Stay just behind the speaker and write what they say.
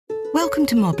Welcome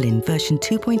to Moblin version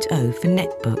 2.0 for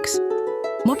netbooks.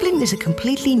 Moblin is a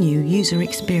completely new user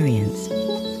experience.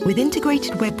 With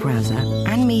integrated web browser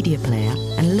and media player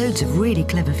and loads of really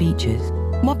clever features,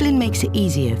 Moblin makes it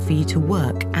easier for you to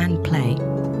work and play.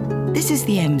 This is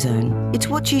the MZone. It's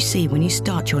what you see when you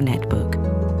start your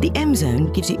netbook. The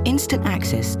MZone gives you instant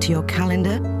access to your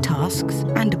calendar, tasks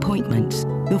and appointments,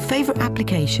 your favorite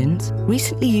applications,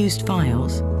 recently used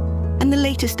files, and the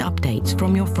latest updates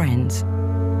from your friends.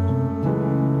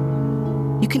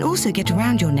 You can also get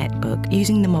around your netbook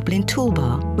using the Moblin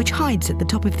Toolbar, which hides at the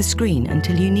top of the screen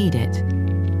until you need it.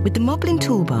 With the Moblin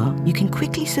Toolbar, you can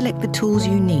quickly select the tools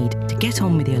you need to get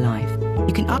on with your life.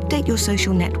 You can update your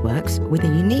social networks with a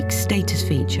unique status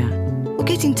feature, or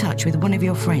get in touch with one of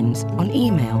your friends on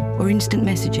email or instant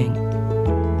messaging.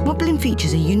 Moblin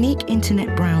features a unique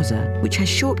internet browser which has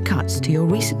shortcuts to your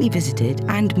recently visited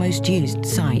and most used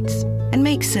sites, and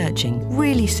makes searching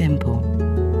really simple.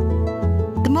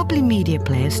 The Moblin Media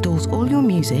Player stores all your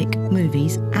music,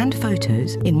 movies and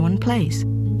photos in one place.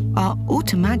 Our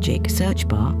Automagic search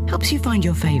bar helps you find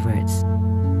your favourites.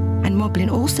 And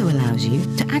Moblin also allows you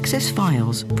to access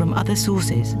files from other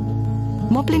sources.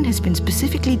 Moblin has been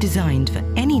specifically designed for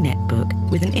any netbook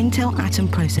with an Intel Atom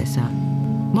processor.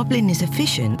 Moblin is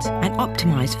efficient and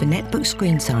optimised for netbook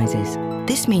screen sizes.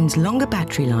 This means longer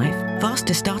battery life,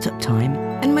 faster startup time,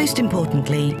 and most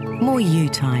importantly, more U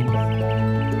time.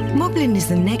 Moblin is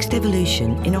the next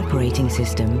evolution in operating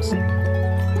systems.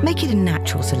 Make it a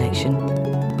natural selection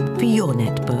for your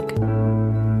netbook.